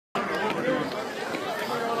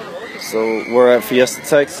So we're at Fiesta,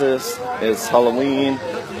 Texas. It's Halloween.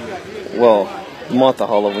 Well, the month of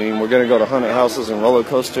Halloween. We're gonna go to haunted houses and roller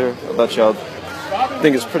coaster. I bet y'all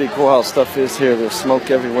think it's pretty cool how stuff is here. There's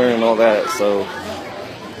smoke everywhere and all that. So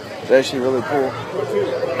it's actually really cool.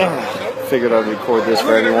 Figured I'd record this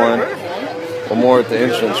for everyone. We're more at the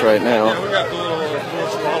entrance right now.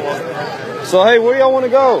 So hey, where y'all want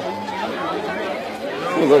to go?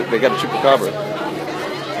 Ooh, look, they got a chupacabra.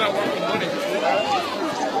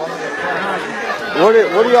 Where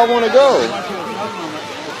do y'all want to go? You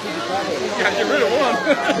gotta get rid of one.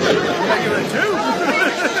 You gotta get rid of two.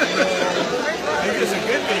 Maybe it's a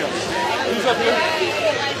good deal. Who's up here?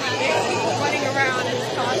 Running around in his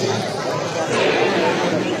costume.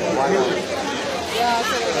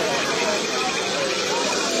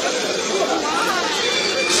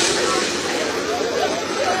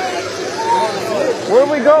 Where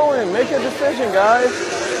are we going? Make a decision, guys.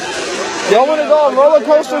 Y'all want to go on roller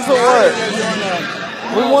coasters or what?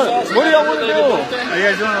 What do y'all want to do? Are you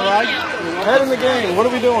guys doing a ride? Head in the game. What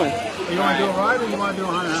are we doing? You want to do a ride or you want to do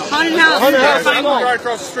a haunted house? Haunted house. Haunted house. I'm going right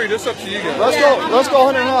across the street. It's up to you guys. Let's go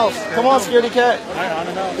haunted house. Come on, scaredy cat.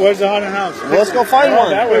 Where's the haunted house? Let's go find one.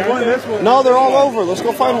 That way. This way. No, they're all over. Let's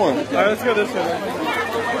go find one. All right, let's go this way.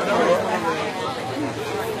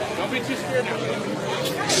 Don't be too scared now.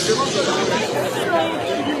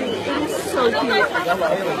 So cute.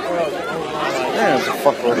 Man, it's a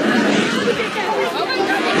fuck with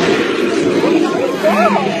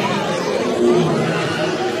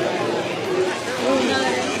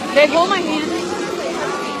Babe, hold my hand.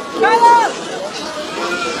 Carlos!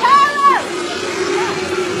 Carlos!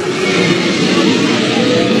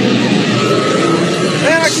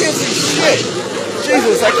 Man, I can't see shit.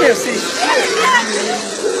 Jesus, I can't see shit.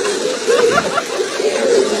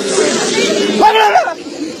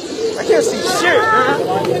 I can't see shit.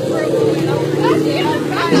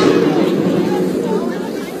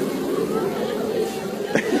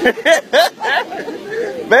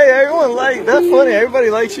 Man, everyone that's funny. Everybody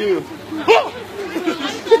likes you. Hold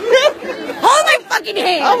my fucking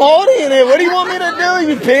hand! I'm holding it. What do you want me to do,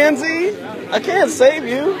 you pansy? I can't save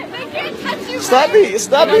you. Stop being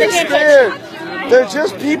scared. They're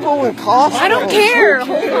just people in costumes. I don't care.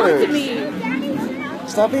 Hold on to me.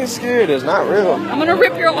 Stop being scared. It's not real. I'm gonna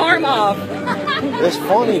rip your arm off. It's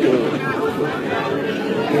funny, dude.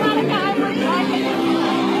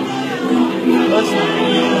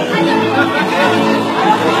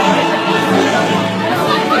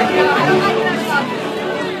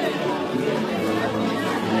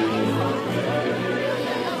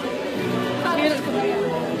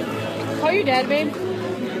 Call your dad, babe.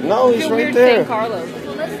 No, he's right there. Carlos.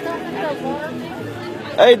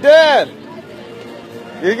 Hey, Dad.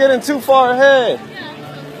 You're getting too far ahead.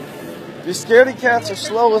 These scaredy cats are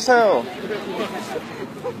slow as hell.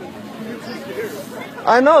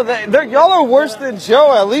 I know y'all are worse than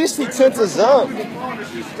Joe. At least he tenses up.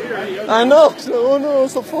 I know. Oh no,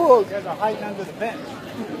 it's a fog. You guys are hiding under the bench.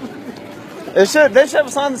 They should have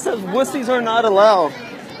a sign that says "Wussies are not allowed."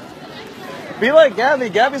 Be like Gabby.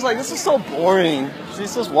 Gabby's like, this is so boring.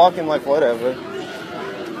 She's just walking like whatever.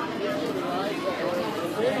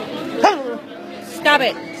 Stop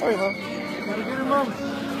it. Sorry, Mom.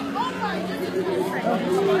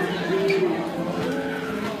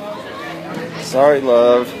 Sorry,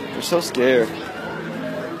 love. You're so scared.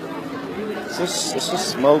 It's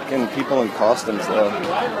just smoke and people in costumes, love.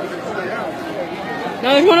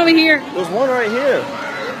 No, there's one over here. There's one right here.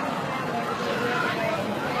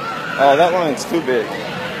 Oh, that line's too big.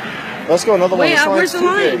 Let's go another one. Wait, where's the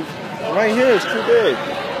line? Big. Right here, it's too big.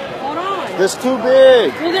 Hold on. It's too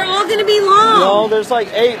big. Well, they're all gonna be long. No, there's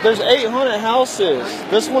like 800 houses.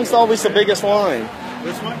 This one's always the biggest line.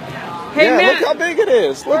 This one? Hey, yeah, Matt. look how big it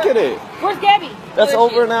is. Look at it. Where's Gabby? That's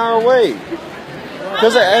over an hour away.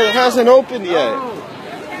 Because it hasn't opened yet. Oh.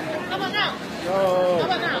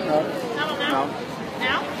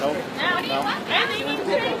 No.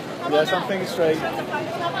 Yes, I'm thinking straight.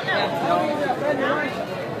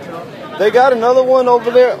 They got another one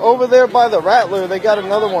over there by the Rattler. They got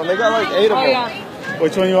another one. They got like 8 of them. Yeah.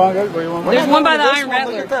 Which one you want to go? There's one by the Iron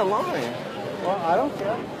Rattler. Look at that line. Well, I don't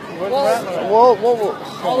care. Where's Well, the Rattler?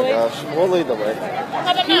 Oh my gosh. We'll lead the way.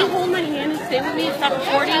 Can you hold my hand and stay with me and stop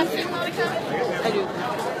recording? I do.